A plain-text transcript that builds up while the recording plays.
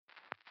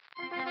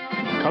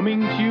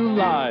Coming to you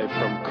live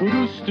from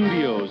Kudu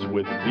Studios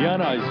with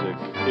Vian Isaac,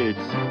 it's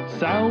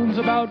Sounds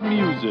About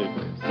Music.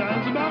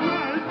 Sounds about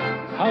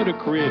right. How to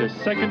create a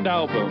second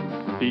album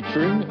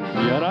featuring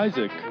Vian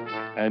Isaac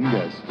and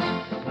guests.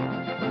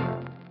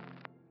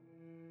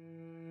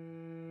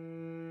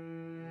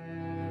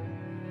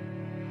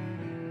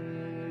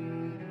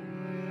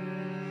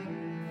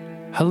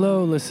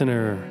 Hello,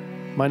 listener.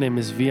 My name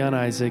is Vian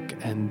Isaac,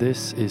 and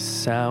this is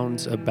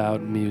Sounds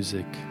About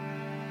Music.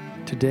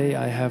 Today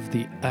I have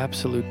the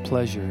absolute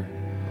pleasure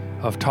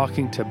of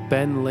talking to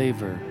Ben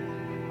Laver.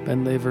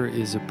 Ben Laver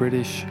is a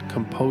British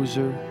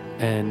composer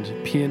and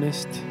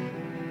pianist.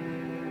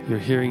 You're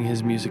hearing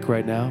his music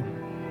right now.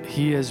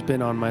 He has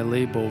been on my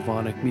label,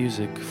 Vonic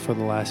Music, for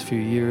the last few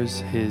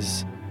years.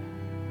 His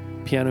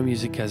piano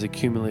music has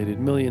accumulated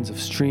millions of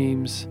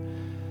streams,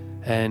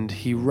 and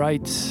he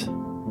writes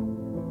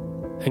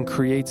and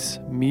creates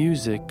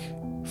music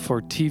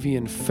for TV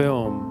and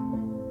film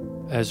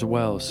as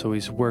well. So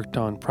he's worked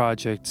on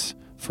projects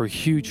for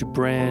huge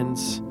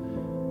brands,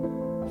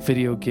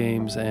 video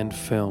games, and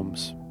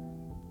films.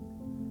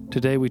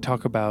 Today we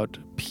talk about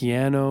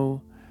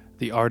piano,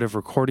 the art of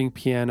recording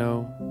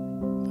piano,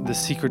 the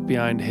secret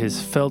behind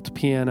his felt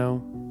piano,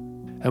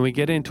 and we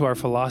get into our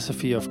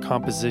philosophy of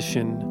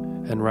composition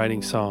and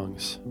writing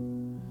songs.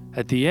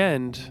 At the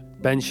end,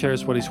 Ben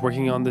shares what he's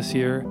working on this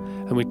year,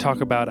 and we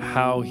talk about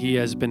how he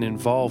has been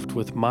involved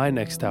with my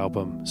next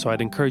album, so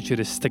I'd encourage you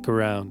to stick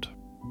around.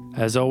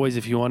 As always,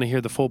 if you want to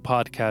hear the full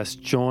podcast,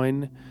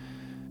 join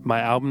my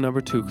album number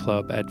 2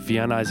 club at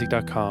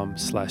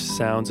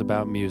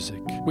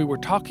vianisaac.com/soundsaboutmusic. We were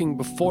talking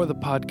before the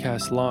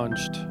podcast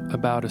launched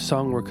about a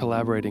song we're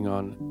collaborating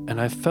on, and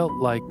I felt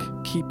like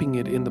keeping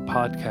it in the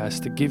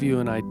podcast to give you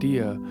an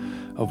idea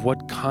of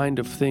what kind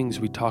of things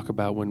we talk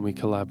about when we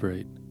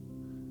collaborate.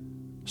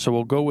 So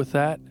we'll go with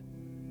that,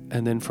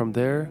 and then from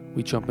there,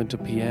 we jump into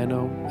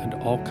piano and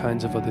all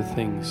kinds of other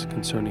things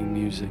concerning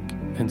music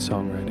and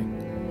songwriting.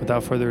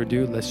 Without further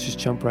ado, let's just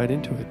jump right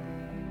into it.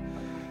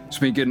 It's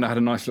been good, and I had a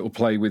nice little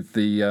play with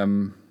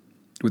the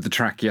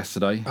track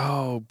yesterday.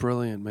 Oh,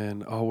 brilliant,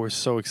 man! Oh, we're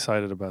so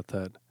excited about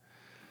that.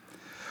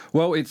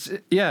 Well,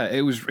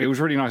 it was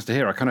really nice to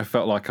hear. I kind of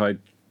felt like I'd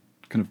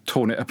kind of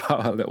torn it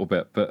apart a little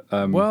bit, but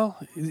well,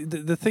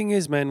 the thing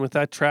is, man, with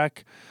that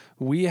track,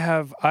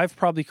 I've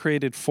probably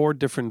created 4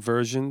 different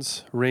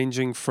versions,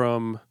 ranging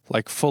from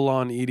like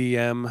full-on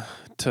EDM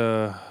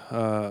to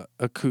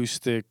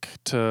acoustic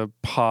to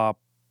pop,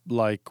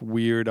 like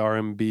weird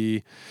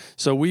R&B.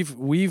 So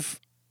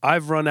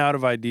I've run out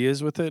of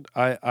ideas with it.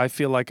 I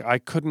feel like I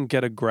couldn't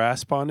get a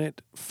grasp on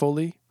it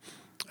fully.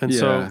 And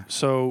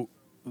so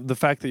the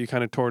fact that you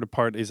kind of tore it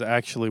apart is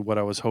actually what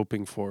I was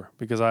hoping for,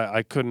 because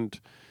I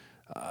couldn't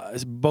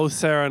both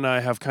Sarah and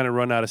I have kind of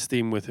run out of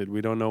steam with it.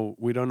 We don't know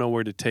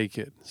where to take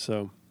it.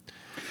 So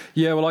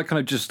yeah, well, I kind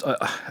of just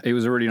it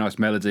was a really nice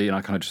melody, and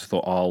I kind of just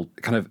thought I'll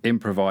kind of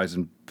improvise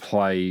and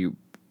play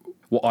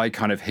what I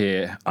kind of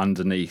hear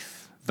underneath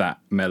that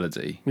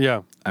melody.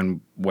 Yeah. And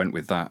went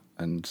with that,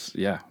 and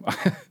yeah.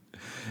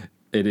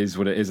 It is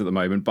what it is at the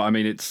moment, but I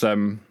mean, it's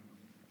I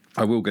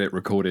will get it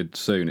recorded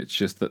soon. It's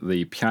just that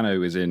the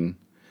piano is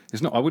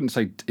it's not, I wouldn't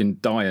say in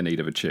dire need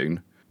of a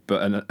tune,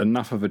 but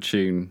enough of a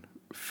tune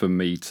for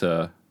it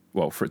to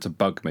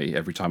bug me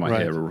every time I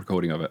hear a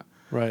recording of it.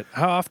 Right.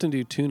 How often do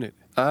you tune it?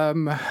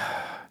 I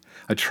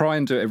try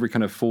and do it every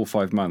kind of 4 or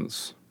 5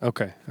 months.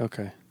 Okay.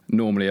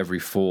 Normally every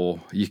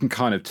 4. You can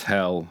kind of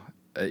tell,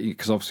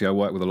 because obviously I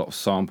work with a lot of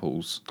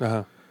samples.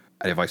 Uh-huh.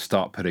 And if I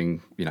start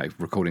putting,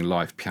 recording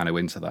live piano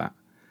into that,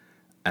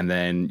 and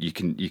then you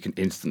can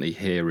instantly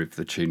hear if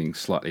the tuning's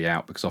slightly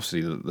out, because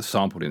obviously the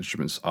sampled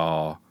instruments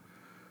are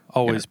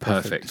always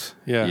perfect.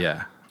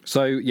 Yeah.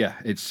 So yeah,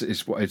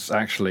 it's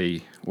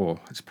actually, well,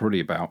 it's probably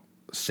about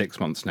 6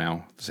 months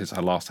now since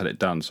I last had it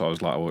done. So I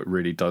was like, it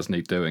really does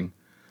need doing.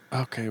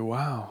 Okay.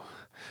 Wow.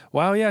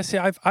 Yeah. See,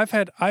 I've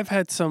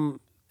had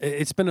some.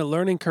 It's been a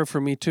learning curve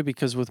for me too,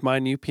 because with my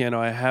new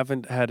piano, I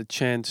haven't had a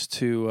chance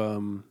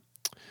to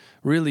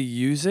really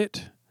use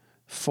it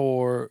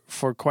for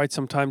quite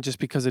some time, just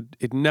because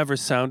it never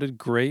sounded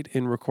great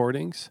in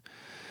recordings.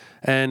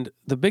 And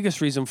the biggest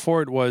reason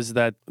for it was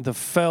that the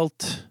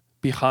felt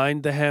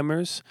behind the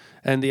hammers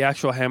and the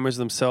actual hammers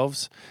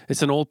themselves,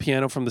 it's an old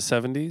piano from the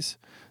 70s.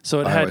 So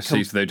it had...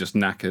 so they're just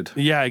knackered.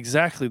 Yeah,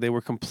 exactly. They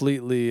were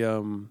completely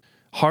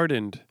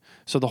hardened.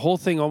 So the whole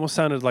thing almost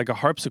sounded like a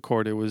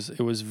harpsichord. It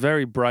was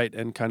very bright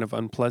and kind of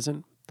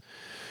unpleasant.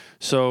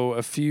 So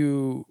a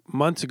few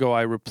months ago,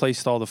 I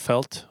replaced all the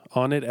felt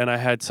on it, and I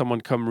had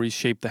someone come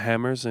reshape the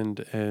hammers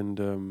and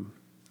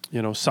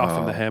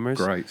soften the hammers.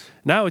 Great.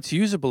 Now it's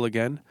usable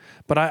again,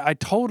 but I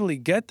totally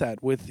get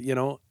that with,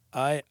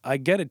 I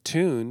get it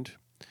tuned,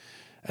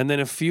 and then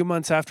a few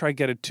months after I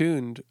get it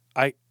tuned,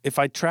 if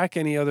I track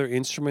any other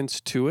instruments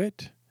to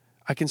it,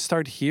 I can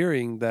start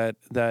hearing that,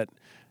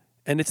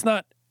 and it's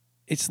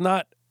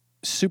not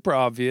super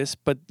obvious,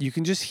 but you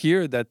can just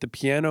hear that the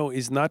piano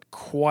is not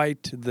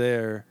quite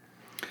there.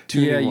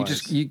 Yeah,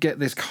 you get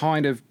this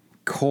kind of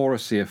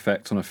chorusy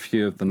effect on a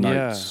few of the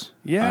notes.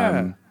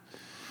 Yeah.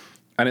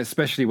 And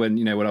especially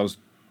when I was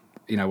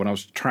when I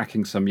was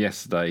tracking some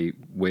yesterday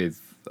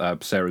with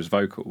Sarah's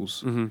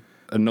vocals,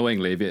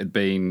 annoyingly, if it had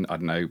been, I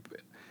don't know,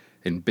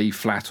 in B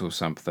flat or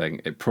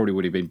something, it probably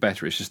would have been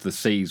better. It's just the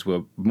C's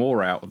were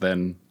more out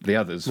than the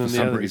others for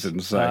some reason.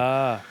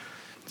 So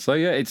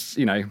yeah, it's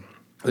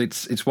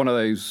it's one of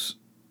those.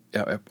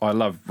 I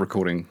love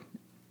recording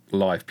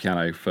live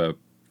piano for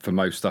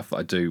most stuff that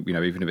I do.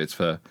 Even if it's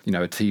for a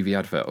TV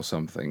advert or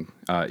something,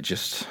 it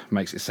just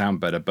makes it sound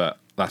better. But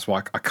that's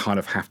why I kind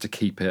of have to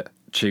keep it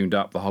tuned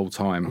up the whole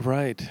time,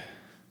 right?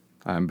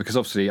 Because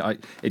obviously,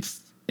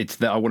 it's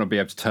that I want to be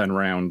able to turn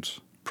around,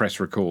 press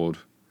record,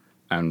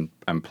 and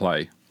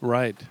play.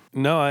 Right.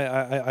 No,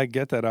 I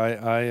get that.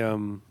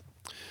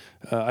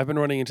 I've been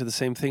running into the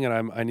same thing,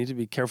 and I need to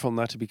be careful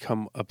not to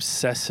become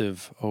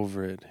obsessive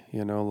over it.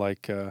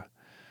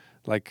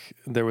 Like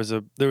there was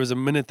a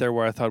minute there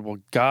where I thought, well,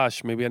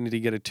 gosh, maybe I need to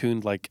get it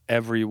tuned like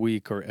every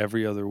week or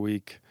every other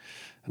week,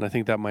 and I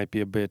think that might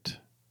be a bit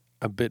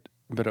of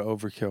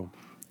overkill.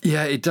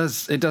 Yeah, it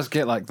does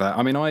get like that.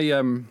 I mean,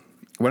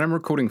 when I'm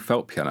recording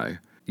felt piano,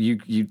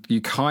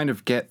 you kind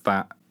of get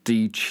that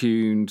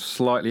detuned,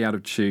 slightly out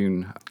of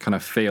tune kind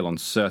of feel on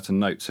certain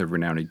notes every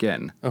now and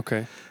again.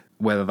 Okay.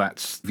 Whether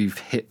that's if you've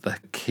hit the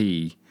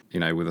key,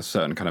 with a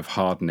certain kind of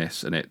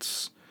hardness, and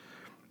it's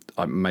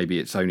maybe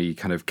it's only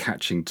kind of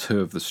catching two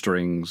of the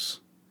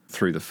strings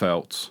through the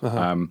felt.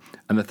 And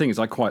the thing is,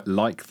 I quite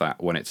like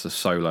that when it's a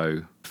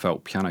solo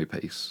felt piano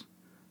piece.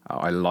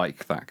 I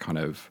like that kind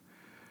of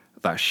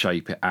that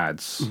shape it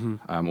adds,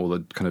 or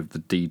the kind of the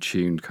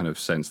detuned kind of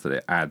sense that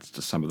it adds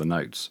to some of the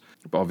notes.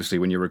 But obviously,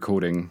 when you're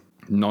recording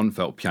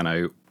non-felt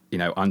piano,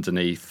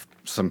 underneath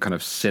some kind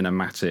of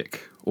cinematic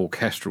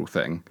orchestral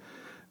thing,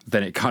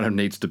 then it kind of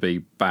needs to be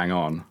bang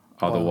on.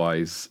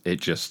 Otherwise,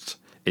 it just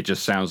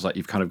sounds like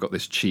you've kind of got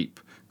this cheap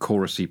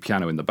chorusy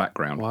piano in the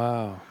background.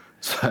 Wow.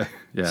 So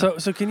yeah.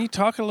 So can you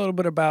talk a little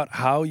bit about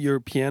how your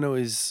piano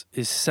is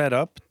set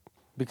up?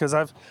 Because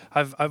I've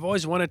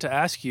always wanted to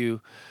ask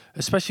you,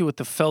 especially with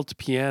the felt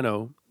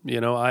piano.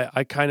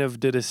 I kind of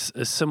did a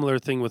similar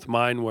thing with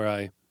mine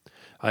where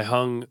I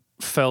hung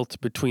felt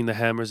between the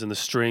hammers and the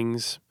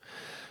strings,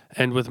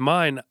 and with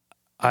mine,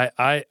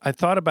 I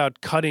thought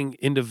about cutting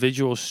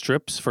individual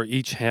strips for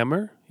each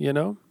hammer.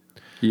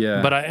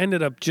 Yeah. But I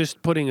ended up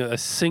just putting a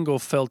single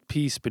felt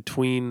piece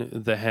between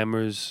the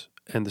hammers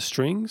and the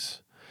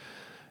strings.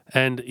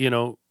 And,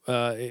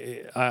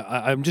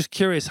 I'm just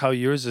curious how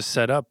yours is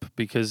set up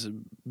because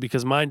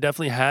mine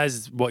definitely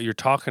has what you're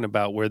talking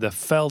about, where the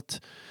felt,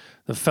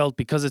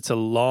 because it's a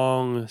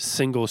long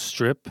single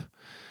strip,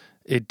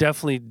 it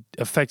definitely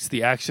affects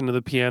the action of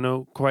the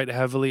piano quite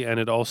heavily,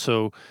 and it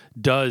also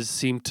does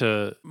seem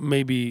to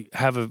maybe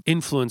have an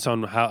influence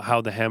on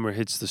how the hammer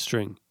hits the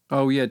string.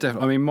 Oh yeah,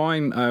 definitely. I mean,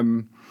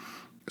 mine.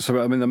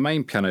 The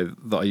main piano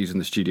that I use in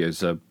the studio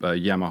is a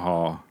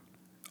Yamaha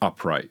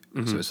upright.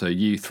 So it's a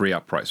U3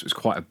 upright. So it's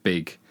quite a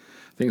big.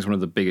 I think it's one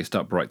of the biggest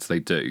uprights they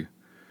do,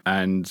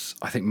 and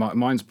I think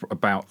mine's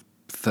about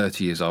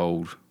 30 years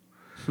old,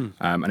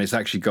 and it's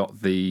actually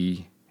got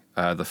the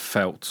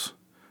felt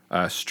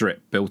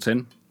strip built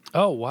in.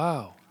 Oh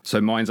wow! So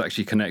mine's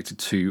actually connected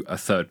to a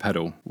third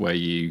pedal where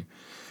you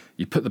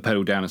put the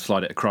pedal down and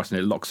slide it across, and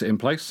it locks it in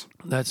place.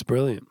 That's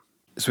brilliant.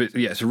 So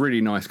it's a really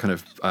nice kind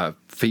of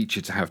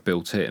feature to have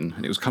built in,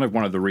 and it was kind of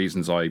one of the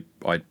reasons I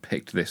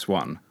picked this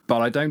one. But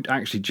I don't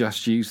actually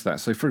just use that.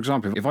 So for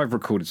example, if I've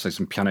recorded, say,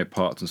 some piano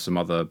parts and some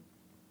other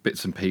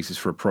bits and pieces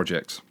for a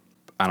project,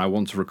 and I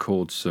want to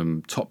record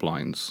some top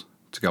lines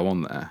to go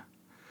on there,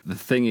 the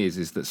thing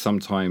is that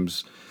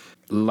sometimes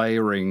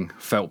layering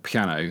felt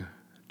piano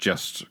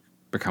just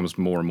becomes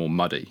more and more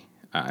muddy.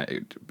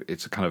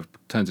 It's a kind of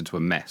turns into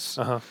a mess.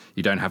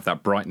 You don't have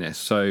that brightness.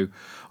 So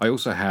I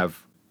also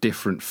have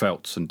different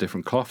felts and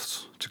different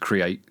cloths to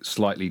create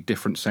slightly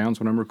different sounds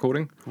when I'm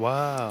recording.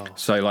 Wow.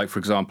 So like, for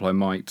example, I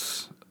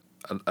might,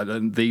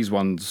 these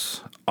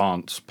ones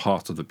aren't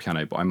part of the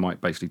piano, but I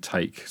might basically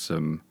take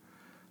some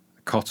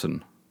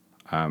cotton,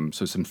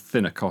 so some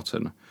thinner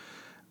cotton,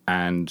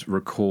 and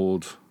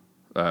record,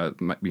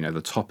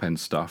 the top end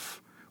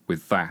stuff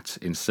with that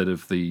instead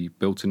of the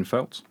built-in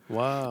felt.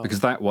 Wow. Because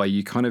that way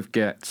you kind of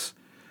get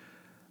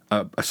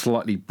a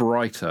slightly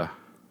brighter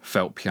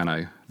felt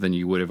piano than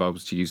you would if I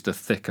was to use the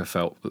thicker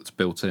felt that's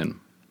built in.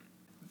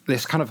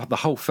 This kind of, the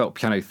whole felt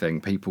piano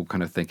thing, people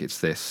kind of think it's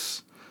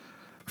this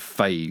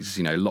phase,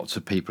 lots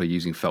of people are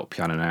using felt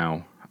piano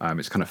now.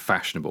 It's kind of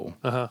fashionable.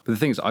 But the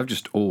thing is, I've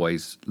just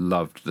always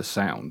loved the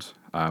sound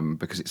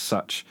because it's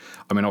such,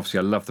 obviously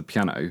I love the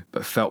piano,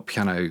 but felt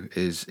piano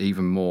is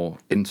even more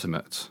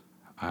intimate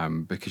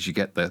because you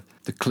get the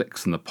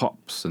clicks and the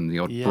pops and the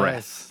odd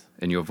breath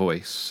in your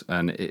voice,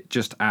 and it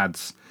just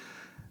adds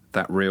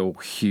that real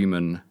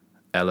human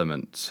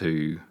element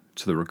to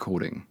the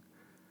recording.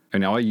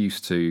 And I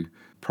used to,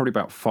 probably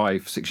about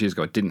 5-6 years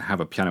ago, I didn't have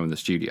a piano in the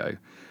studio,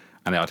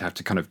 and I'd have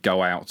to kind of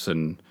go out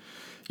and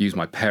use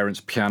my parents'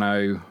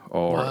 piano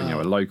or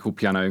a local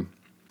piano.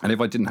 And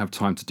if I didn't have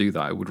time to do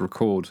that, I would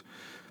record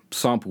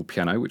sample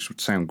piano, which would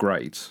sound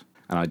great,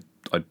 and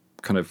I'd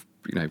kind of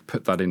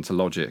put that into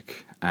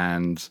Logic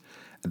and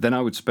then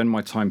I would spend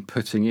my time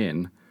putting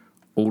in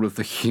all of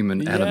the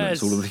human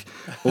elements,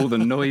 all the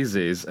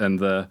noises,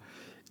 and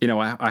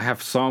I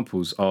have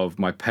samples of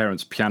my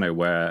parents' piano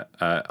where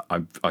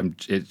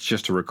it's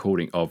just a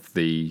recording of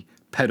the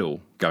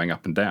pedal going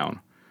up and down,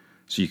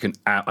 so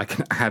I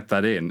can add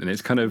that in, and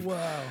it's kind of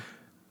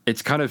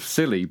it's kind of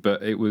silly,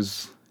 but it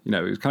was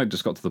kind of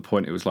just got to the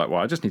point. It was like, well,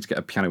 I just need to get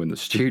a piano in the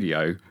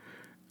studio,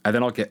 and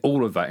then I'll get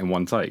all of that in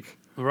one take.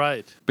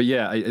 Right. But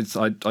yeah,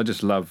 I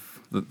just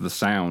love the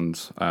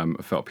sound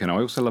of felt piano.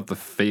 I also love the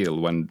feel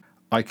when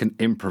I can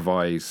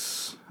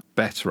improvise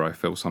better. I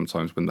feel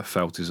sometimes when the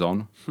felt is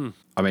on.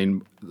 I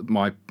mean,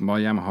 my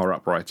Yamaha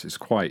upright is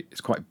quite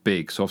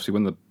big, so obviously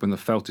when the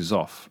felt is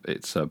off,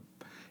 it's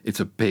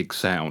a big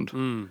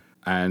sound.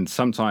 And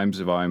sometimes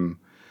if I'm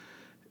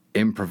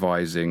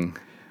improvising,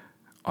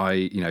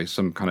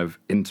 some kind of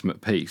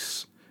intimate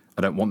piece,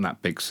 I don't want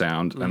that big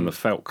sound, and the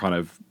felt kind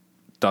of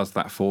does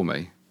that for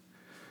me.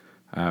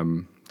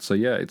 So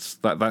yeah,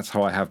 that's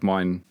how I have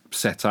mine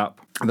set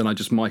up. And then I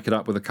just mic it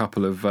up with a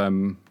couple of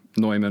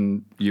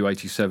Neumann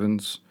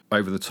U87s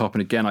over the top,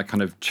 and again I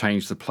kind of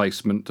change the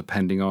placement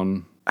depending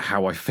on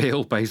how I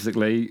feel,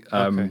 basically.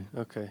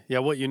 Okay. Yeah,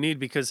 what you need,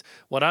 because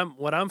what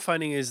I'm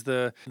finding is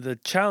the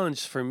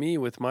challenge for me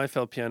with my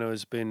felt piano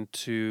has been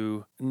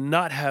to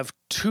not have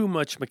too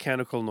much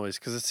mechanical noise,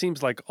 because it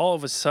seems like all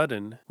of a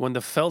sudden when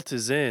the felt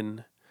is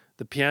in,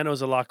 the piano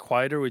is a lot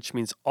quieter, which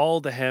means all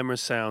the hammer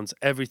sounds,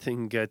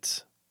 everything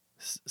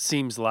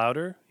seems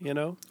louder,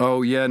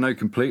 Oh yeah, no,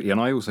 completely.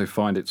 And I also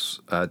find it's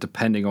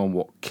depending on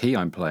what key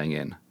I'm playing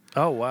in.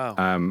 Oh wow.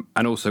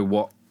 And also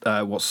what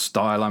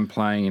style I'm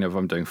playing. If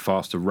I'm doing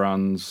faster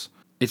runs,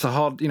 it's a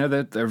hard.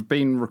 There have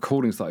been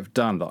recordings that I've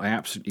done that I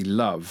absolutely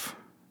love,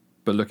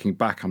 but looking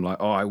back, I'm like,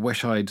 oh, I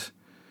wish I'd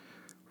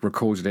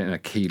recorded it in a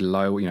key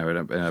low,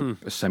 in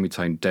a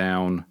semitone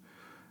down,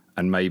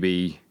 and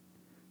maybe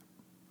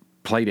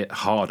played it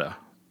harder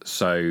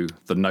so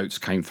the notes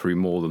came through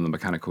more than the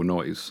mechanical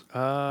noise.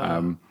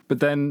 But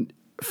then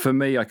for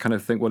me, I kind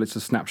of think, well, it's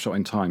a snapshot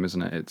in time,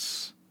 isn't it?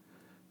 It's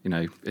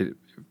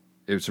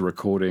it's a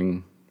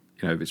recording.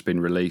 If it's been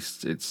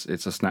released, it's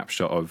a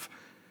snapshot of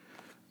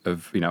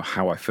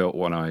how I felt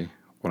when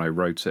I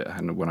wrote it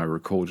and when I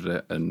recorded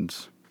it, and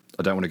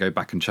I don't want to go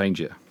back and change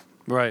it.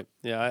 Right.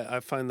 Yeah, I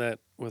find that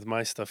with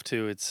my stuff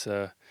too. It's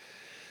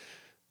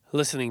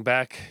listening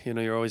back.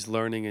 You're always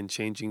learning and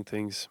changing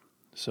things.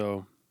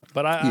 So,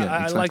 but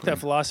I like that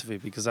philosophy,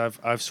 because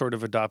I've sort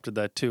of adopted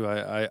that too.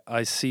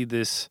 I see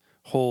this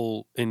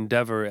whole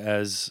endeavor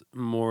as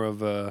more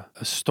of a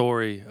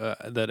story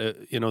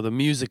that the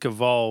music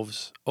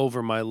evolves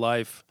over my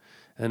life,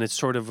 and it's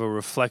sort of a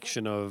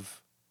reflection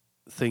of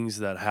things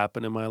that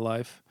happen in my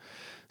life.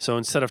 So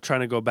instead of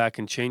trying to go back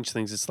and change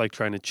things, it's like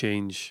trying to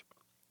change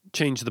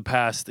the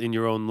past in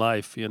your own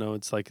life.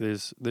 It's like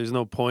there's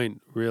no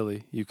point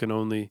really. You can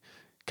only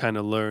kind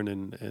of learn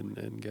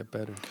and get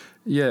better.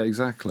 Yeah,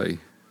 exactly.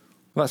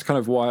 Well, that's kind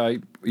of why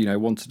I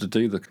wanted to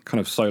do the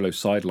kind of solo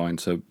sideline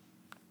to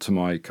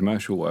my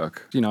commercial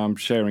work. I'm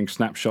sharing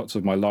snapshots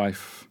of my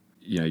life.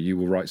 You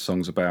will write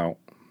songs about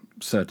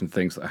certain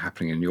things that are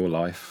happening in your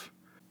life.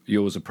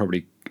 Yours are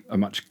probably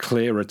much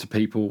clearer to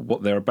people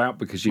what they're about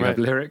because you have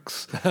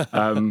lyrics,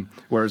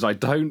 whereas I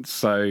don't.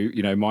 So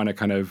mine are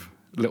kind of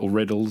little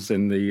riddles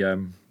in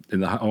the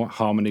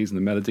harmonies and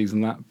the melodies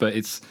and that. But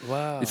it's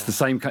the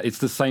same. It's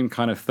the same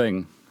kind of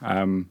thing.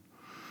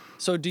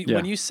 So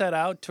when you set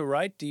out to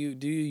write, do you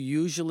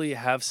usually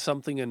have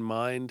something in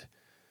mind,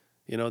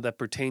 that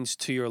pertains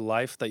to your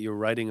life that you're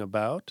writing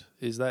about?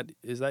 Is that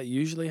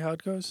usually how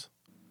it goes?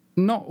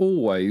 Not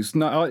always.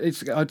 No,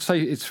 I'd say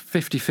it's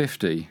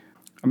 50-50.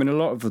 I mean, a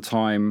lot of the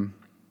time,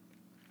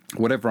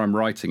 whatever I'm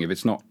writing, if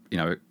it's not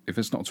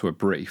to a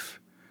brief,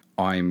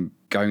 I'm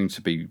going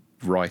to be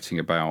writing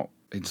about,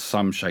 in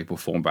some shape or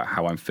form, about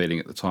how I'm feeling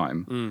at the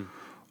time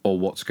or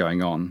what's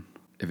going on.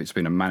 If it's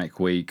been a manic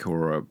week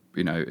or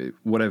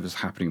whatever's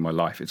happening in my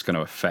life, it's going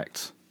to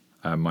affect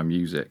my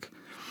music.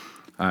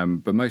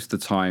 But most of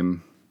the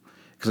time,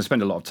 because I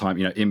spend a lot of time,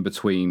 in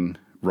between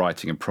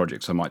writing and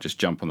projects, I might just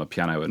jump on the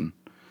piano and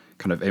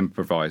kind of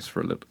improvise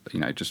for a little,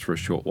 just for a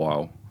short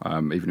while,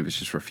 even if it's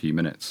just for a few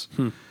minutes.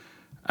 And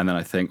then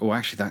I think, oh,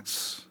 actually,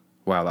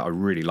 I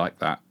really like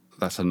that.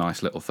 That's a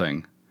nice little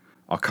thing.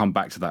 I'll come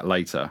back to that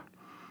later.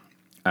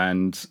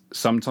 And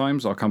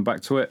sometimes I'll come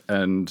back to it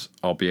and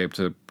I'll be able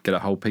to get a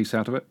whole piece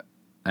out of it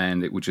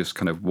and it will just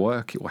kind of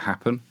work. It will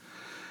happen.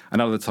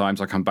 And other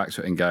times I come back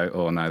to it and go,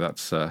 oh, no,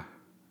 that's not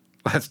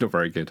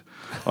very good.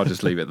 I'll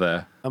just leave it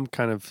there. I'm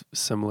kind of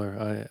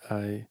similar.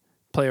 I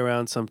play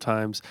around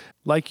sometimes.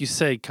 Like you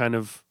say, kind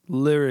of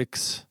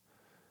lyrics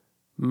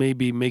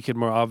maybe make it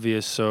more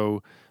obvious.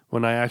 So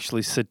when I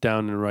actually sit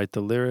down and write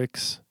the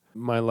lyrics,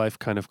 my life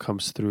kind of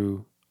comes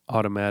through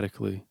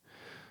automatically.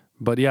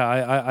 But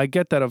yeah, I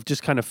get that of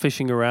just kind of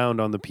fishing around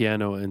on the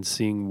piano and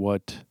seeing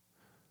what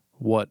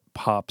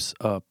pops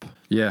up.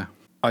 Yeah,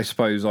 I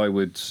suppose I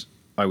would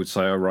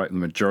say I write the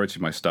majority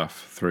of my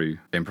stuff through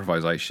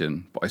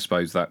improvisation, but I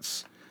suppose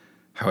that's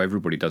how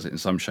everybody does it in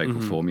some shape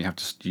or form. You have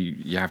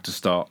to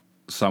start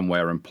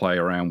somewhere and play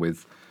around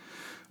with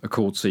a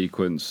chord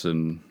sequence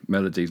and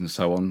melodies and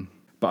so on.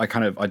 But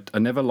I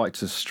never like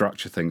to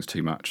structure things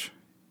too much.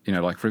 You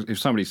know, like if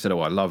somebody said,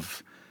 I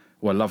love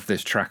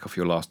this track off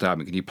your last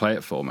album, can you play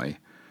it for me?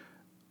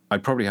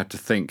 I'd probably have to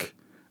think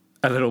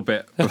a little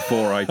bit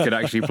before I could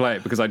actually play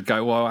it, because I'd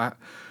go, well,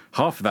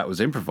 half of that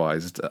was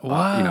improvised.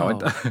 Wow. You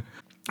know,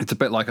 it's a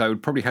bit like I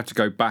would probably have to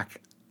go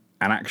back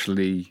and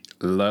actually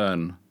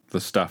learn the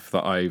stuff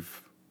that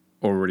I've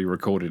already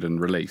recorded and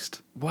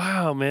released.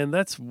 Wow, man,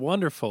 that's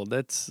wonderful.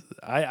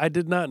 I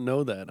did not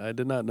know that. I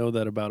did not know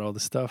that about all the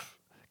stuff,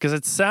 because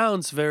it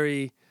sounds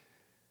very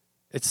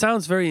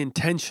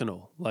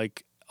intentional.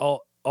 Like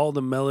all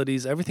the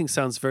melodies, everything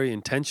sounds very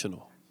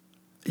intentional.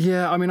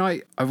 Yeah, I mean,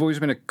 I've always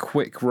been a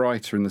quick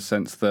writer in the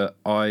sense that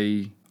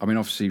I mean,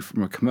 obviously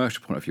from a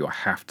commercial point of view, I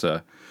have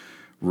to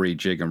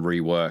rejig and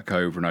rework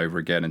over and over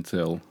again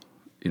until,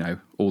 you know,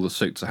 all the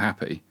suits are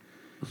happy.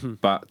 Mm-hmm.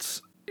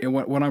 But you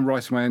know, when I'm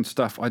writing my own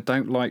stuff, I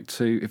don't like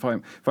to, if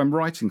I'm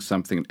writing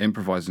something and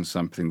improvising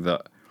something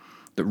that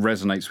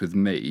resonates with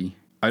me,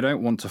 I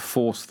don't want to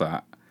force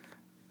that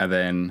and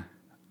then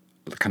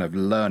kind of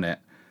learn it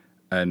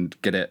and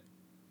get it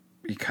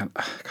kind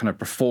of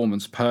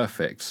performance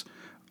perfect.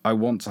 I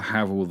want to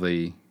have all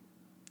the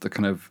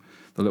kind of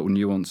the little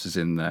nuances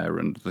in there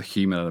and the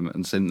human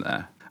elements in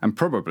there. And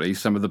probably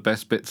some of the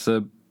best bits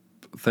are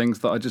things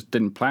that I just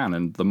didn't plan,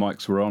 and the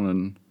mics were on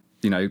and,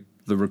 you know,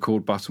 the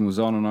record button was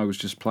on and I was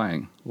just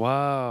playing.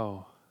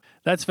 Wow.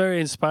 That's very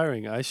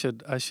inspiring. I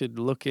should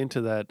look into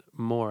that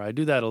more. I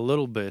do that a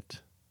little bit,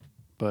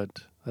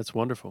 but that's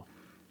wonderful.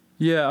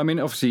 Yeah, I mean,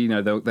 obviously, you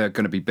know, there are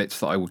going to be bits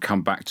that I would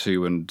come back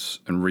to and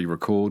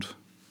re-record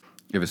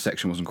if a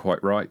section wasn't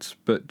quite right.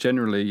 But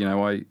generally, you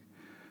know,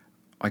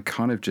 I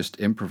kind of just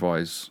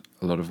improvise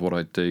a lot of what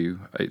I do.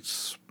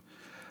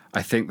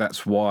 I think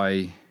that's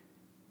why,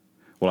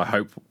 well, I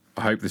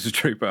hope this is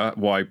true, but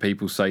why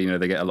people say, you know,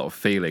 they get a lot of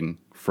feeling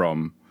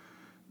from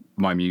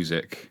my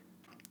music,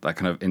 that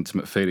kind of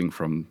intimate feeling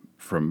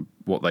from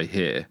what they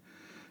hear,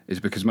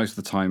 is because most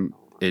of the time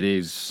it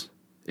is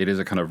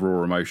a kind of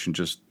raw emotion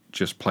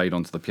just played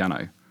onto the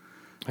piano.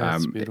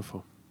 That's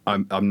beautiful.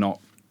 I'm not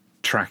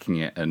tracking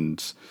it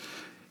and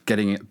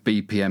getting it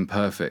BPM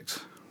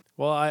perfect.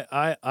 Well,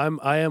 I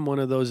am one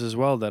of those as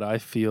well, that I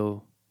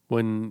feel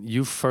when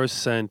you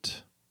first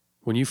sent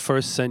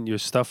your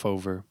stuff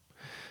over,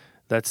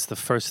 that's the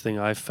first thing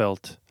I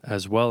felt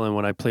as well. And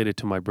when I played it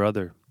to my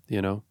brother,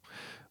 you know,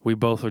 we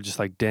both were just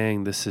like,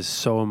 dang, this is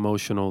so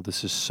emotional.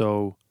 This is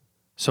so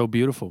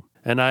beautiful.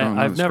 And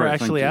I've never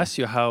actually asked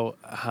you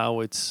how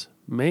it's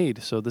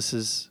made. So this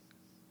is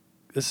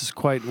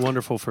quite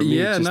wonderful for me.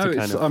 Yeah,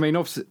 I mean,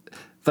 obviously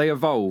they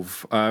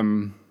evolve.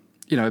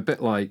 You know, a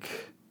bit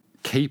like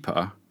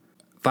Keeper.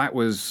 That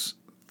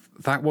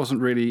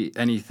wasn't really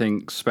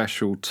anything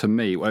special to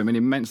me. I mean,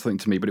 it meant something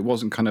to me, but it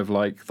wasn't kind of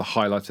like the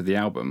highlight of the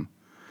album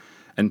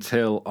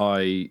until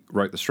I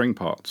wrote the string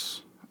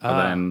parts.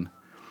 And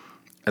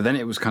then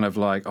it was kind of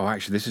like, oh,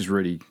 actually, this is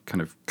really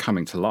kind of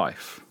coming to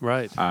life.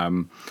 Right.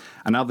 And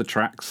other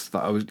tracks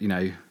that I was, you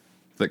know,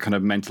 that kind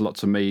of meant a lot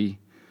to me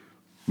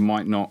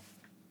might not,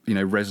 you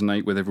know,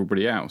 resonate with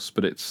everybody else.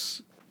 But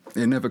it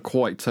never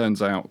quite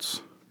turns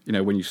out, you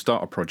know, when you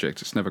start a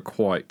project, it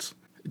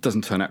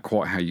doesn't turn out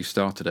quite how you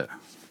started it.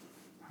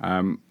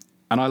 And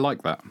I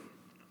like that.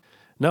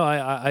 No,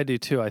 I do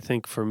too. I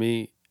think for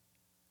me,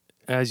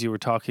 as you were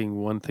talking,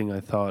 one thing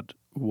I thought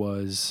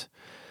was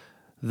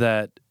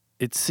that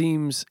it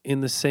seems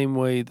in the same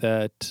way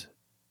that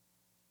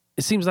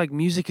it seems like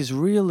music is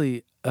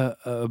really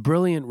a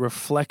brilliant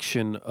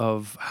reflection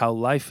of how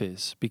life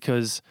is,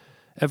 because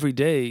every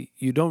day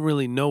you don't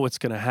really know what's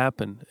going to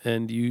happen,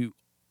 and you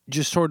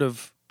just sort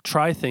of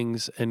try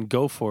things and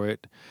go for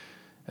it.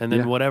 And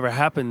then whatever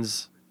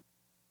happens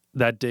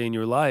that day in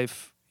your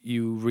life,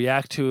 you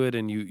react to it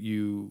and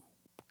you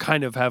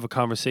kind of have a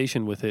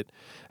conversation with it.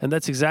 And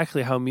that's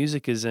exactly how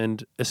music is.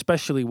 And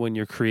especially when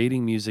you're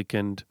creating music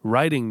and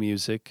writing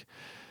music,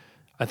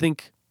 I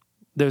think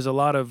there's a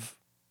lot of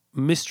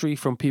mystery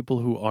from people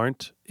who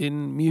aren't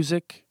in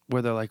music,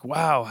 where they're like,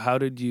 wow, how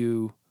did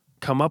you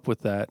come up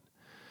with that?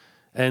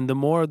 And the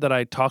more that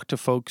I talk to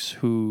folks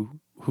who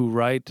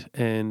write,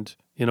 and,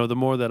 you know, the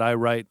more that I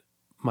write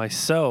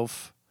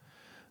myself,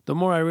 the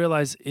more I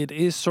realize it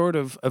is sort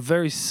of a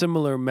very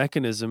similar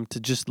mechanism to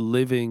just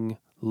living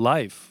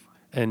life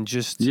and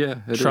just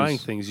trying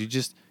things. You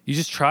just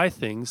try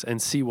things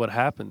and see what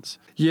happens.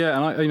 Yeah,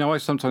 and I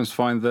sometimes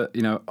find that,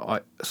 you know,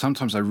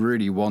 sometimes I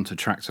really want a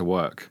track to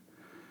work,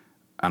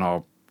 and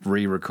I'll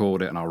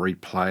re-record it and I'll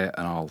replay it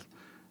and I'll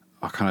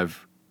kind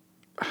of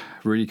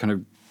really kind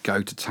of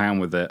go to town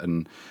with it,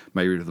 and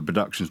maybe the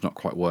production's not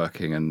quite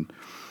working, and,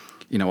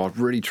 you know, I'll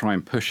really try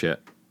and push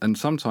it, and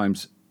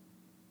sometimes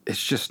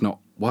it's just not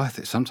worth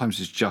it. Sometimes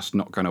it's just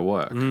not going to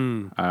work.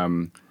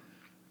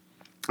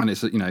 And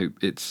it's, you know,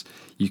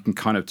 you can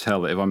kind of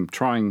tell that if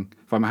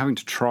I'm having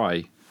to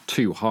try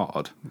too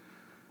hard,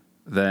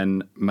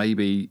 then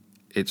maybe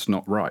it's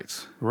not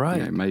right. Right.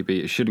 You know,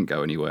 maybe it shouldn't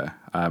go anywhere.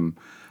 I'm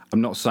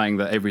not saying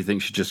that everything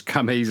should just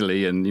come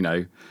easily and, you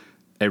know,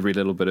 every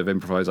little bit of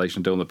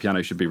improvisation done on the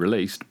piano should be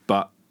released,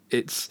 but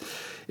it's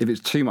if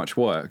it's too much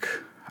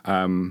work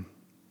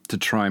to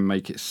try and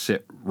make it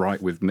sit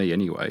right with me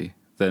anyway,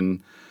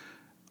 then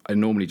I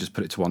normally just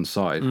put it to one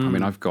side. I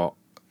mean, I've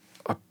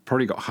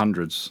probably got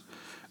hundreds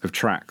of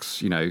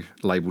tracks,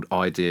 labeled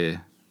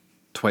Idea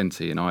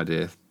 20 and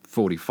Idea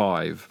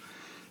 45,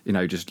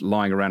 just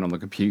lying around on the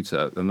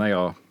computer, and they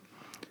are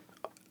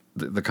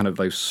the kind of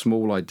those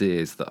small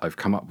ideas that I've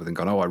come up with and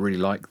gone, oh, I really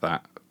like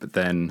that, but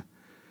then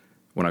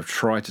when I've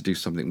tried to do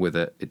something with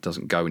it, it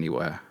doesn't go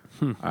anywhere.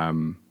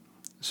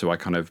 So I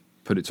kind of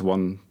put it to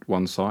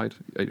one side.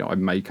 I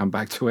may come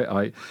back to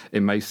it.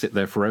 It may sit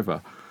there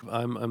forever.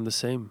 I'm the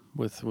same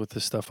with the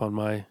stuff on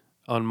my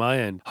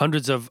end.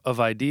 Hundreds of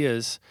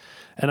ideas,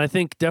 and I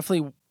think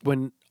definitely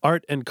when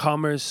art and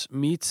commerce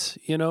meets,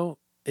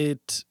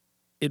 it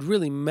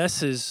really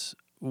messes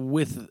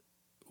with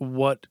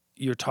what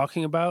you're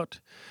talking about,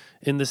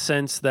 in the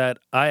sense that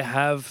I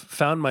have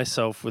found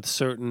myself with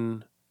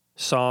certain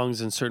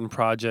songs and certain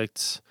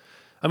projects.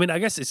 I mean, I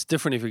guess it's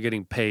different if you're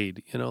getting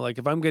paid, like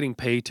if I'm getting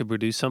paid to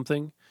produce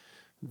something,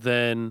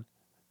 then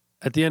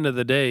at the end of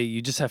the day,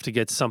 you just have to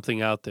get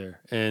something out there.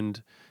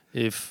 And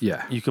if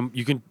you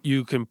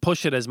can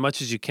push it as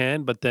much as you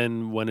can, but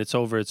then when it's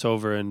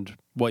over, and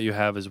what you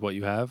have is what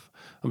you have.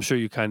 I'm sure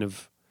you kind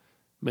of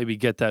maybe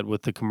get that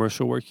with the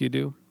commercial work you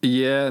do.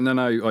 Yeah,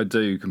 no, I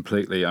do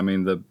completely. I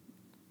mean,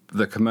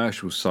 the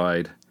commercial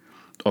side,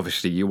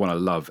 obviously you want to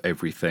love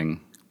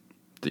everything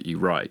that you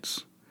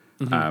write.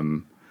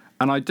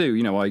 And I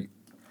do,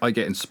 I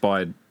get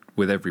inspired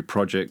with every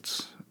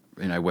project,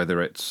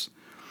 whether it's,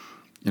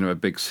 a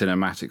big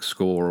cinematic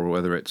score or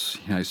whether it's,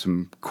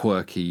 some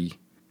quirky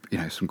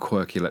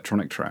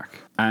electronic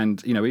track.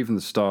 And, even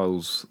the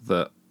styles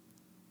that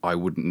I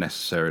wouldn't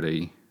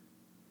necessarily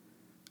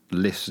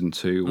listen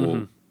to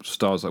or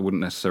styles I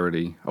wouldn't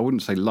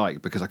say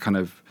like, because I kind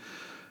of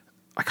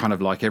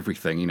like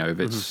everything, if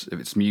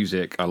it's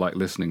music, I like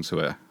listening to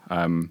it.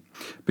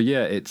 But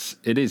yeah,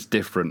 it is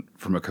different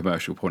from a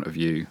commercial point of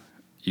view.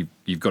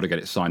 You've got to get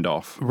it signed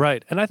off.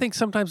 Right. And I think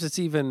sometimes it's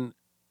even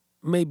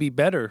maybe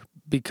better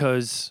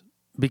because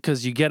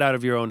you get out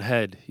of your own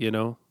head,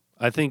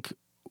 I think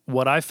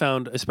what I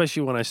found,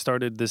 especially when I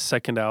started this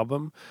second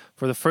album,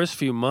 for the first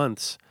few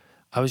months,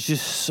 I was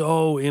just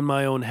so in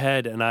my own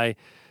head, and I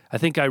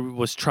think I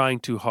was trying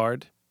too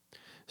hard.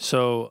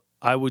 So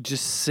I would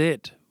just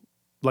sit.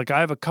 Like, I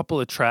have a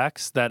couple of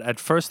tracks that at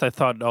first I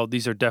thought, oh,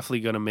 these are definitely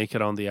going to make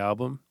it on the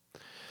album.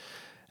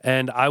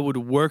 And I would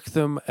work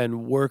them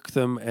and work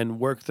them and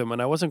work them.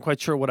 And I wasn't quite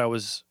sure what I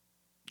was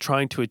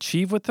trying to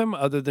achieve with them,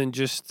 other than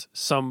just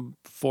some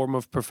form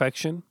of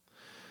perfection.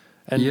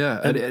 And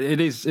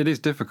it is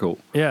difficult.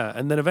 Yeah,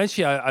 and then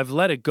eventually I've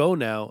let it go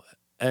now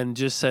and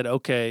just said,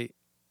 okay,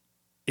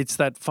 it's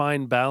that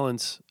fine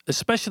balance,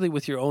 especially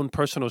with your own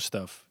personal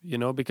stuff,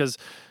 because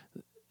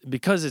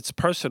it's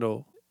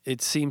personal.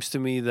 It seems to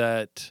me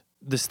that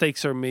the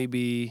stakes are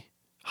maybe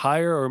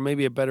higher, or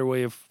maybe a better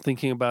way of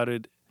thinking about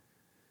it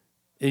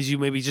is you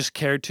maybe just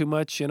cared too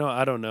much.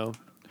 I don't know.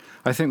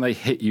 I think they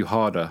hit you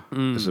harder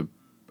as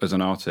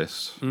an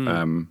artist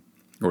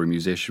or a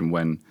musician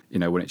when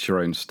it's your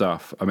own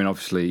stuff. I mean,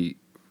 obviously,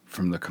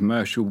 from the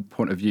commercial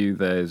point of view,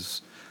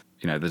 there's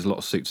a lot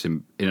of suits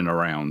in and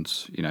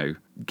around,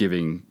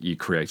 giving you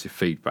creative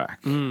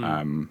feedback.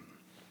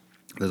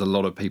 There's a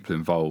lot of people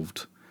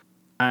involved,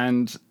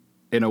 and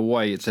in a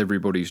way, it's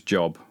everybody's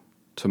job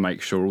to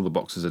make sure all the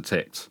boxes are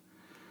ticked.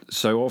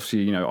 So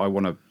obviously, I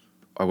want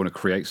to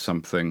create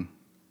something,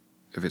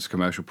 if it's a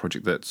commercial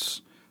project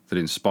that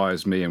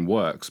inspires me and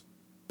works,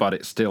 but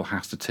it still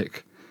has to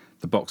tick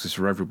the boxes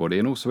for everybody.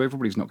 And also,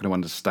 everybody's not going to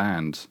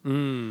understand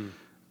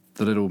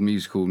the little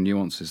musical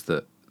nuances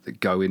that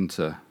go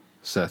into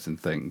certain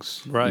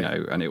things, right?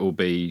 And it will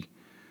be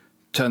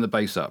turn the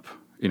bass up.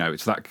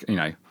 It's that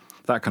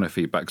that kind of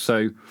feedback.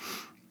 So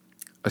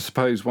I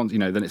suppose once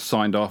then it's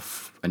signed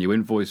off and you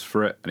invoice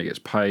for it and it gets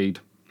paid.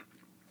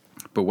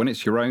 But when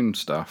it's your own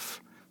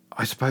stuff,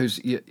 I suppose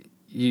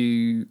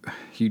you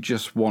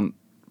just want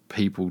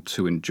people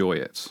to enjoy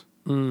it,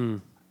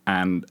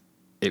 and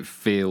it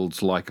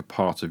feels like a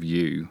part of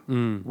you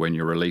when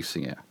you're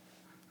releasing it.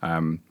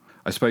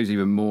 I suppose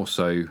even more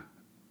so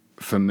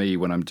for me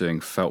when I'm doing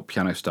felt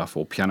piano stuff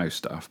or piano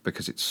stuff,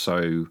 because it's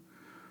so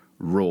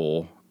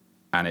raw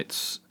and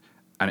it's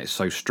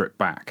so stripped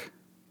back.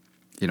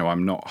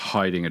 I'm not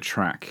hiding a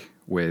track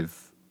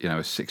with, a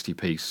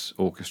 60-piece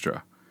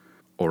orchestra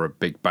or a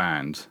big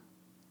band.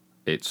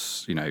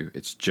 It's,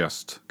 it's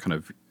just kind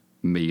of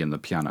me and the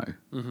piano.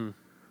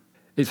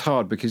 It's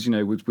hard because,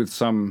 with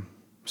some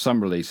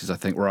releases, I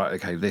think, right,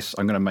 okay,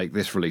 I'm going to make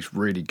this release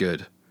really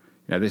good.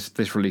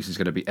 This release is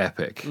going to be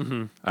epic,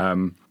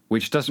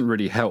 which doesn't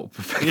really help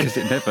because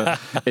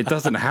it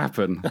doesn't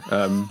happen.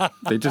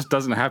 It just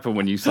doesn't happen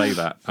when you say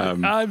that.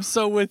 I'm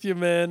so with you,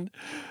 man.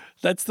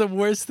 That's the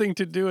worst thing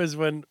to do, is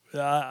when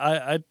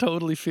I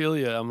totally feel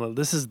you. I'm like,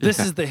 this is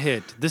the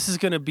hit. This is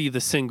going to be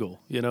the single,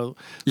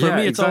 For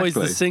me, it's always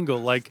the single.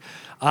 Like,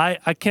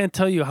 I can't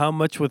tell you how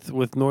much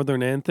with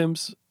Northern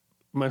Anthems,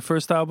 my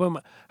first album,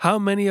 how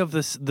many of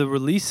the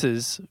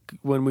releases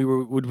when we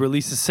would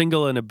release a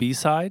single and a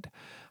B-side,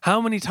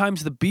 how many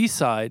times the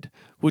B-side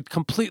would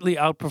completely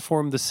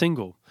outperform the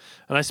single.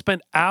 And I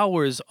spent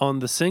hours on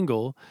the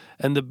single,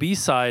 and the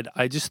B-side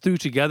I just threw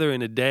together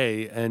in a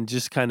day and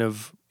just kind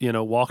of,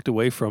 walked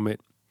away from it.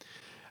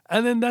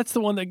 And then that's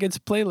the one that gets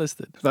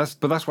playlisted.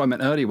 But that's what I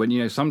meant earlier,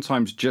 when,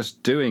 sometimes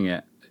just doing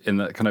it in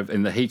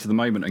the heat of the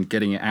moment and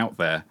getting it out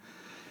there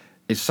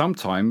is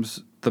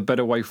sometimes the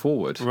better way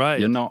forward. Right.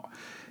 You're not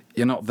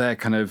there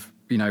kind of,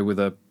 with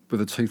a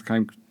tooth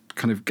comb,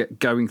 kind of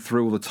going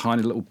through all the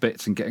tiny little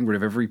bits and getting rid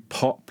of every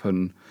pop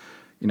and,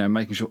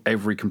 making sure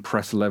every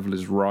compressor level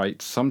is right.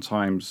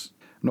 Sometimes,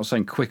 I'm not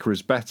saying quicker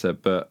is better,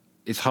 but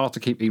it's hard to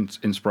keep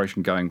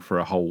inspiration going for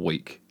a whole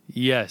week.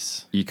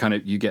 Yes. You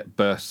get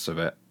bursts of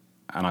it,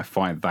 and I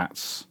find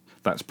that's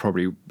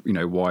probably,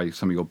 why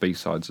some of your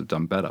B-sides have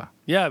done better.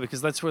 Yeah,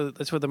 because that's where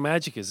the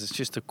magic is. It's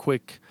just a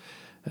quick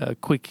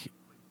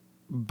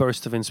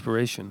burst of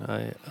inspiration.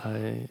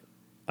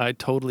 I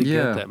totally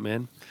get that,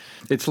 man.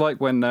 It's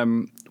like when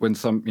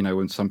some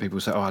people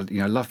say, "Oh, I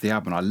love the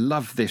album. I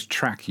love this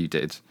track you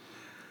did."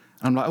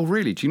 And I'm like, "Oh,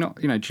 really? Do you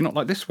not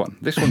like this one?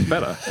 This one's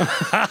better."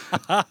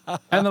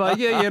 And they're like,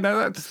 "Yeah,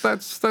 no,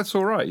 that's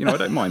all right. I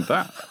don't mind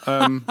that.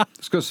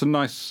 It's got some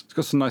nice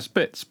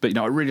bits, but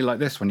I really like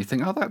this one." You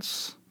think, "Oh, I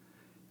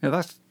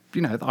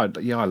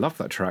love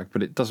that track,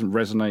 but it doesn't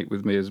resonate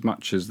with me as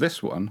much as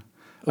this one."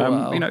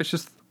 Wow. It's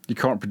just you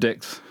can't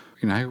predict,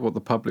 what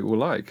the public will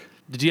like.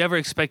 Did you ever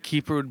expect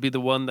Keeper would be the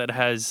one that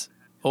has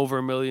over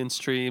 1 million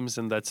streams,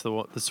 and that's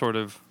the sort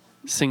of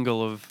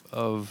single of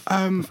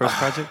the first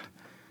project?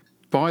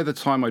 By the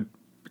time I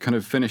kind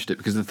of finished it,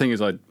 because the thing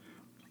is, I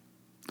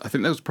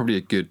think there was probably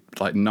a good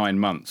 9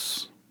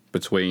 months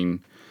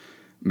between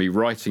me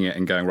writing it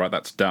and going, right,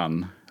 that's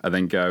done, and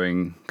then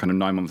going kind of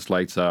 9 months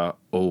later,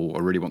 oh, I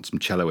really want some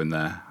cello in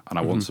there, and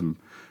I want some.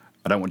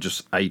 I don't want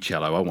just a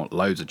cello. I want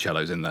loads of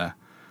cellos in there.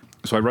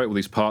 So I wrote all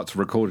these parts,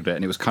 recorded it,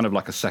 and it was kind of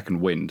like a second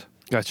wind.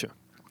 Gotcha.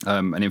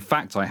 And in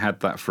fact, I had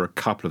that for a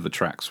couple of the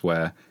tracks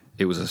where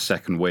it was a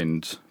second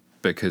wind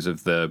because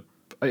of the,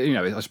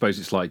 I suppose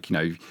it's like,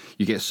 you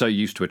get so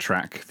used to a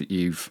track that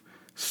you've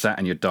sat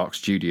in your dark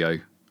studio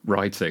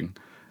writing,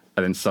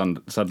 and then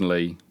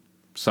suddenly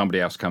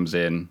somebody else comes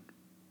in,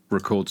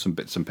 records some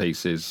bits and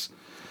pieces,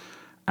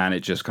 and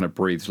it just kind of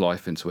breathes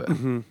life into it.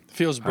 Mm-hmm.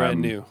 Feels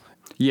brand new.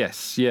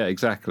 Yes, yeah,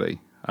 exactly.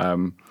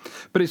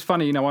 But it's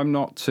funny, I'm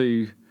not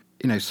too,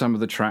 some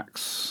of the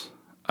tracks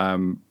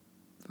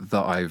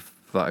that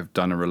I've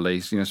done and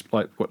released,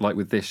 like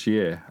with this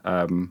year,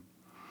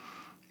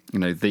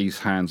 These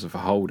Hands Are for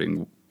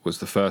Holding was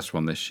the first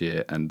one this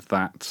year, and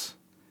that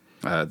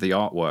the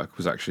artwork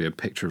was actually a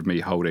picture of me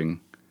holding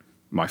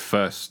my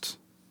first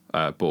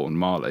born,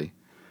 Marley.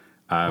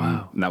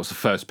 Wow. And that was the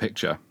first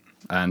picture,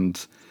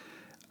 and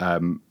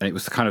it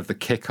was kind of the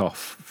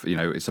kickoff.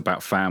 It's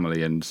about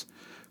family, and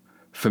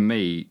for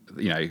me,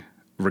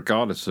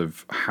 regardless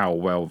of how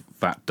well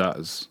that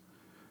does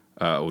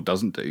or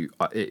doesn't do,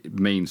 it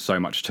means so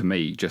much to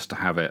me just to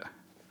have it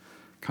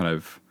kind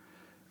of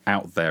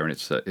out there, and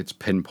it's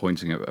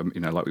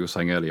pinpointing like we were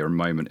saying earlier, a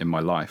moment in my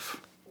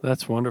life.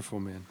 That's wonderful,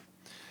 man.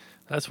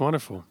 That's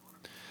wonderful.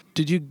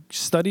 Did you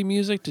study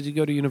music? Did you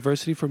go to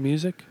university for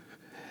music?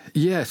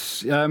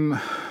 Yes.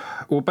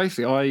 Well,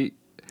 basically,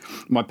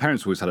 my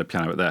parents always had a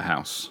piano at their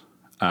house,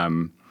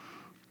 and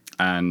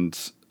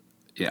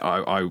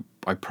I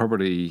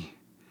probably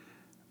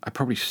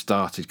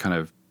started kind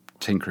of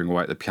tinkering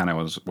away at the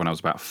piano when I was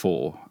about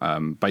 4.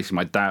 Basically,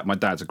 my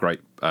dad's a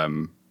great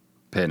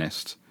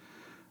pianist,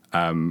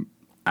 and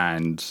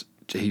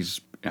he's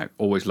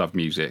always loved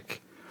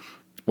music.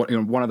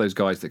 One of those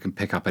guys that can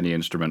pick up any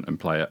instrument and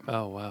play it.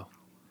 Oh wow!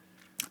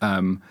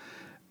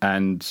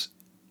 And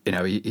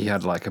he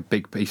had like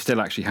he still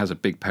actually has a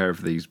big pair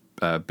of these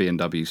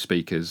B&W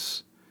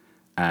speakers,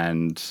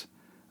 and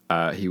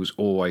he was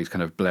always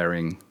kind of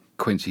blaring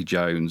Quincy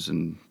Jones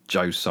and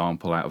Joe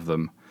Sample out of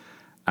them.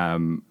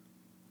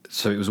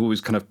 So it was always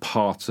kind of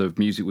part of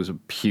music, was a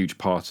huge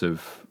part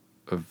of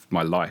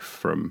my life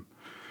from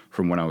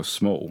when I was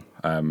small.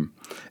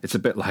 It's a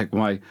bit like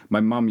my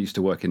mum used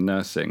to work in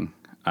nursing,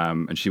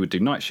 and she would do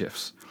night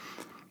shifts,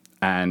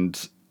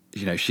 and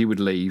she would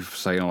leave,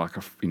 say on like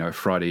a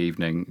Friday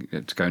evening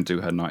to go and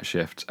do her night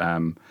shift,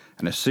 and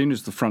as soon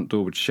as the front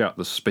door would shut,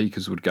 the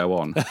speakers would go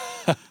on,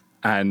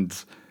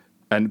 and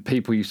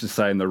people used to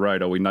say in the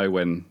road, "Oh, we know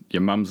when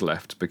your mum's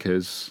left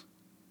because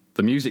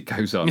the music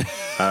goes on."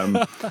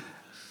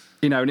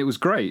 And it was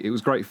great. It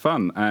was great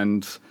fun,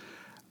 and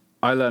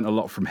I learned a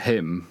lot from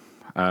him,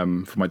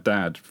 from my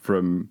dad,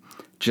 from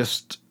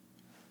just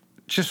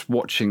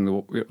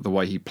watching the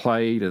way he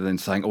played, and then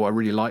saying, "Oh, I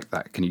really like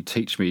that. Can you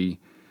teach me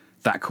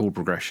that chord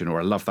progression?" Or,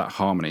 "I love that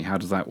harmony. How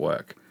does that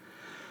work?"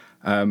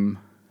 And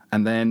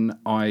then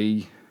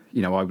I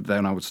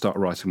would start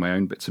writing my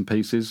own bits and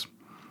pieces.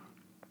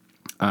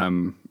 I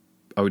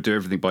would do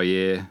everything by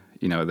ear.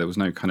 There was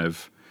no kind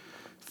of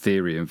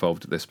theory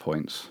involved at this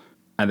point.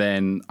 And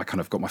then I kind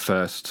of got my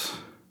first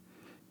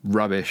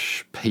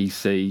rubbish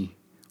PC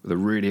with a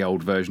really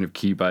old version of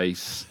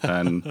Cubase,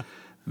 and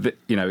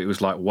it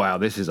was like, wow,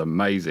 this is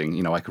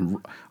amazing. I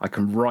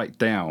can write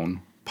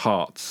down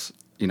parts,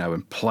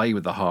 and play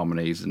with the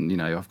harmonies,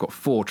 and I've got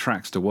 4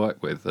 tracks to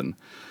work with, and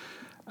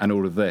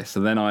all of this.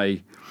 And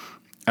then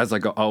as I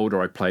got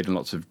older, I played in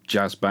lots of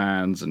jazz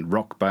bands and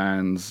rock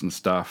bands and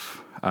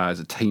stuff as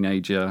a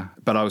teenager.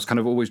 But I was kind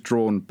of always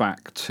drawn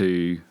back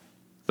to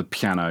the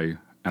piano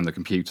and the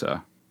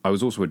computer. I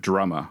was also a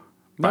drummer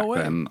back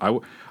then.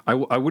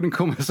 I wouldn't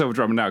call myself a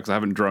drummer now because I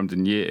haven't drummed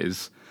in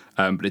years.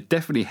 But it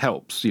definitely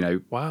helps,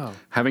 Wow.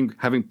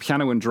 Having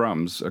piano and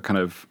drums are kind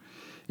of,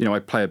 I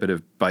play a bit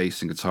of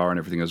bass and guitar and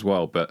everything as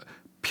well. But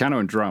piano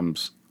and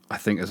drums, I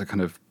think, as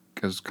kind of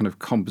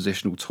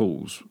compositional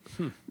tools,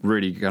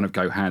 really kind of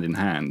go hand in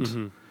hand.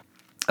 Mm-hmm.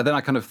 And then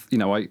I kind of,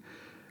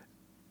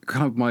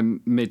 my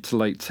mid to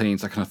late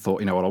teens, I kind of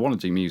thought, I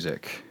want to do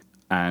music.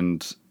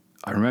 And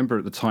I remember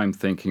at the time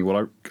thinking,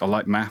 well, I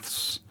like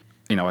maths.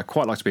 I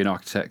quite like to be an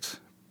architect,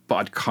 but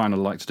I'd kind of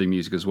like to do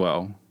music as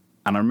well.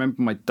 And I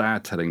remember my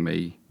dad telling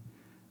me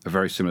a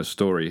very similar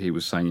story. He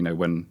was saying,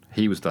 when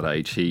he was that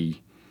age,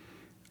 he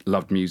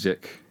loved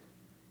music,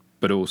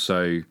 but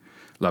also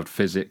loved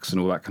physics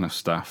and all that kind of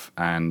stuff.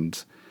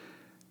 And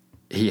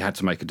he had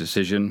to make a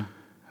decision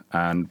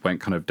and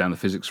went kind of down the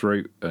physics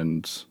route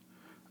and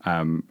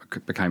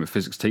became a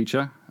physics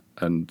teacher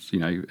and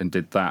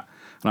did that.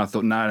 And I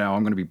thought, no,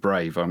 I'm going to be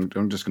brave.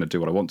 I'm just going to do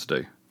what I want to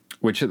do.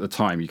 Which at the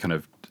time, you kind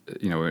of,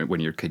 when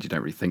you're a kid, you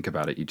don't really think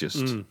about it. You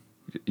just do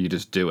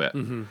it.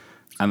 Mm-hmm.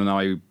 And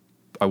then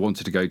I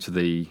wanted to go to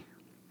the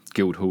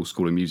Guildhall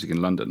School of Music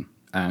in London.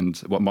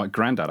 And my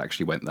granddad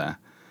actually went there.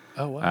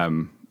 Oh,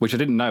 wow. Which I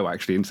didn't know,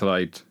 actually, until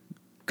I'd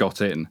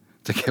got in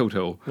to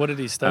Guildhall. What did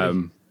he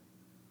study?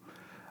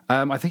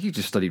 I think he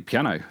just studied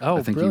piano. Oh,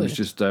 I think brilliant.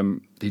 he was just,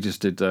 he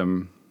just did,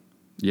 that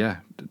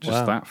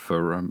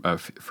for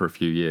a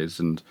few years.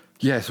 And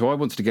yeah, so I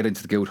wanted to get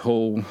into the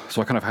Guildhall.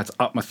 So I kind of had to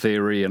up my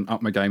theory and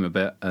up my game a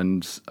bit.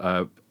 And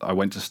I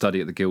went to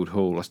study at the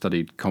Guildhall. I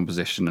studied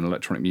composition and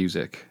electronic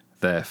music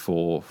there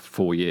for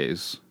 4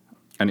 years.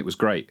 And it was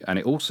great. And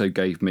it also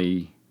gave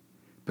me,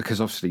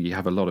 because obviously you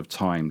have a lot of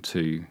time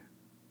to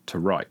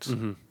write,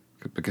 mm-hmm.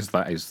 because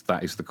that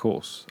is the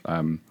course.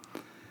 And,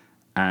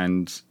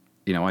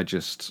 I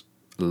just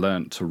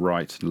learnt to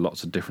write in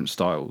lots of different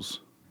styles.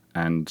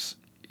 And,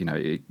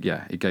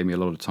 it gave me a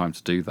lot of time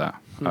to do that.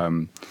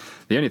 Mm.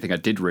 The only thing I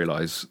did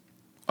realise,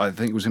 I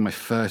think it was in my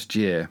first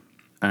year,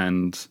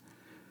 and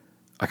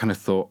I kind of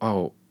thought,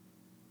 oh,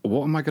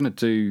 what am I going to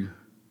do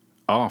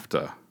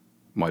after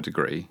my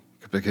degree?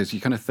 Because you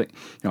kind of think,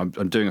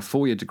 I'm doing a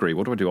 4-year degree.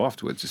 What do I do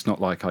afterwards? It's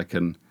not like I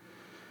can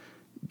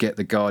get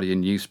the Guardian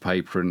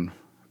newspaper and,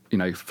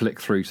 flick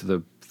through to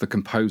the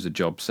composer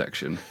job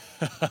section.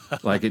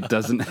 Like it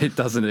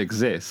doesn't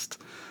exist.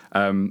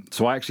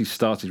 So I actually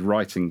started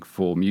writing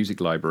for music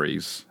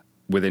libraries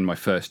within my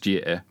first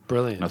year.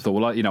 Brilliant. And I thought,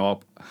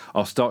 well,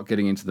 I'll start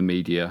getting into the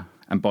media.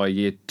 And by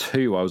year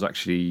 2, I was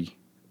actually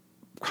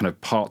kind of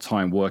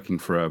part-time working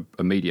for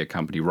a media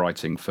company,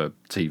 writing for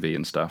TV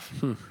and stuff.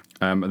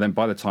 And then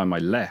by the time I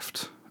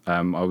left,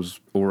 I was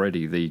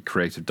already the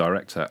creative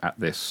director at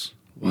this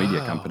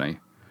media company.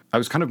 I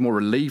was kind of more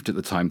relieved at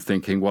the time,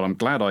 thinking, well, I'm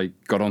glad I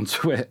got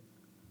onto it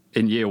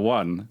in year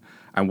 1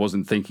 and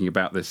wasn't thinking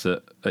about this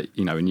at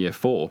in year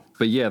 4.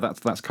 But yeah,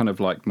 that's kind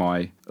of like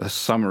a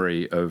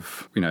summary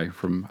of,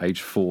 from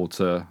age 4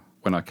 to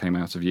when I came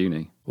out of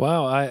uni.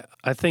 Wow,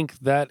 I think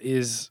that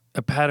is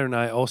a pattern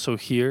I also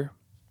hear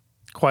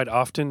quite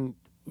often.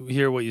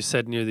 Hear what you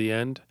said near the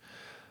end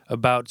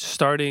about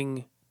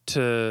starting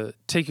to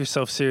take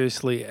yourself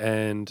seriously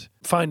and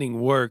finding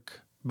work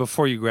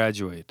before you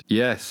graduate.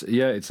 Yes,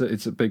 yeah, it's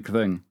a big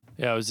thing.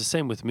 Yeah, it was the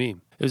same with me.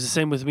 It was the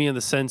same with me in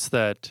the sense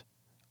that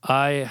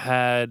I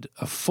had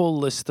a full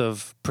list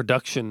of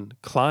production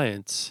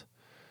clients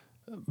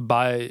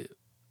by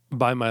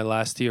my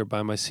last year,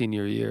 by my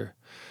senior year.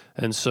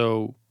 And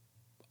so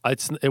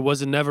it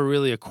wasn't never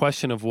really a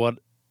question of what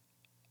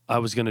I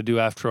was going to do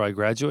after I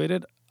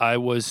graduated. I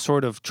was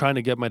sort of trying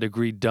to get my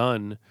degree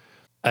done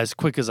as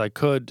quick as I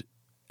could,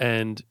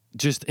 and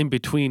just in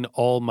between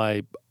all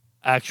my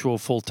actual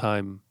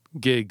full-time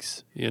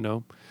gigs,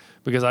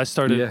 because I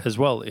started as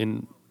well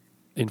in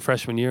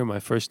freshman year, my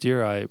first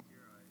year,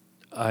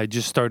 I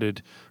just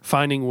started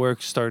finding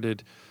work,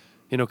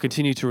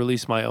 continued to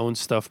release my own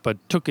stuff, but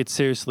took it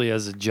seriously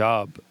as a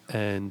job.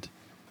 And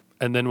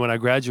then when I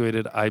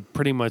graduated, I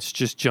pretty much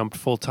just jumped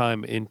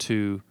full-time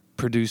into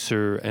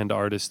producer and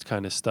artist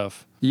kind of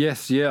stuff.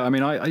 Yes, yeah. I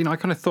mean, I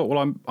kind of thought,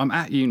 well, I'm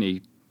at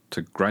uni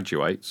to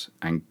graduate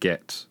and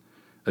get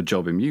a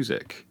job in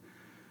music.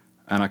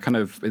 And I kind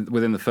of,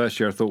 within the first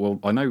year, I thought, well,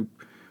 I know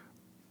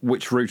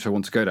which route I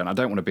want to go down. I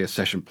don't want to be a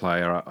session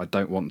player. I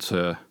don't want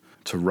to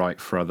write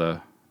for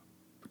other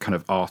kind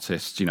of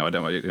artists. I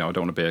don't want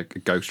to be a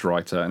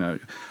ghostwriter.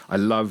 And I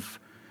love,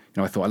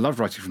 I thought I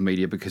love writing for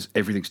media because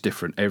everything's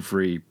different.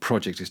 Every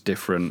project is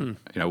different.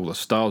 All the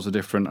styles are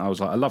different. I was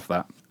like, I love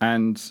that.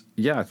 And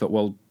yeah, I thought,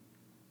 well,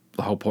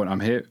 the whole point I'm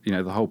here,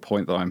 the whole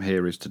point that I'm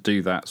here is to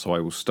do that. So I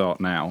will start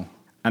now.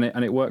 And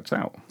it worked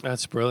out.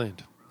 That's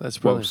brilliant.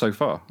 That's Well, brilliant. so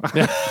far. But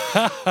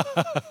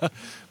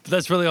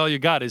that's really all you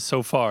got is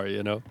so far,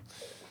 you know?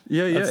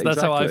 Yeah,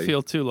 That's how I exactly.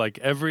 feel too. Like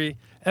every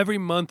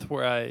month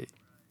where I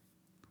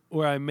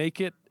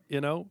make it,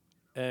 you know,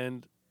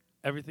 and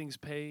everything's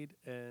paid.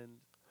 And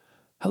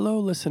hello,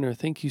 listener.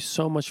 Thank you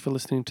so much for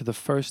listening to the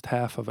first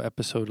half of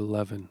episode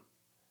 11.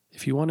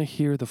 If you want to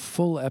hear the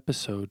full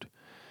episode,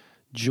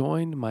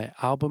 join my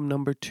album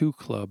number 2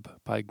 club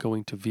by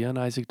going to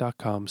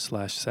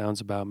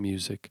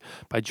vianisaac.com/soundsaboutmusic.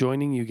 By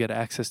joining, you get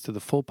access to the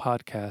full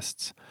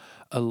podcasts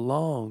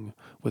along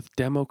with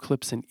demo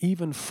clips and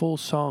even full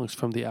songs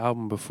from the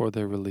album before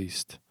they're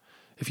released.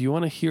 If you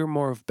want to hear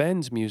more of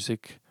Ben's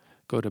music,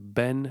 go to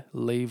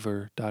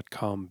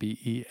benlaver.com,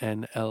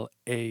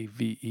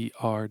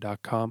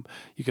 BenLaver.com.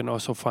 You can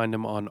also find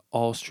him on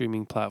all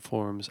streaming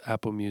platforms,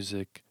 Apple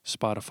Music,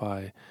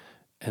 Spotify,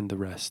 and the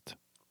rest.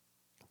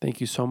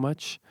 Thank you so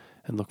much,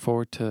 and look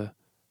forward to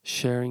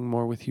sharing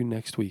more with you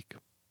next week.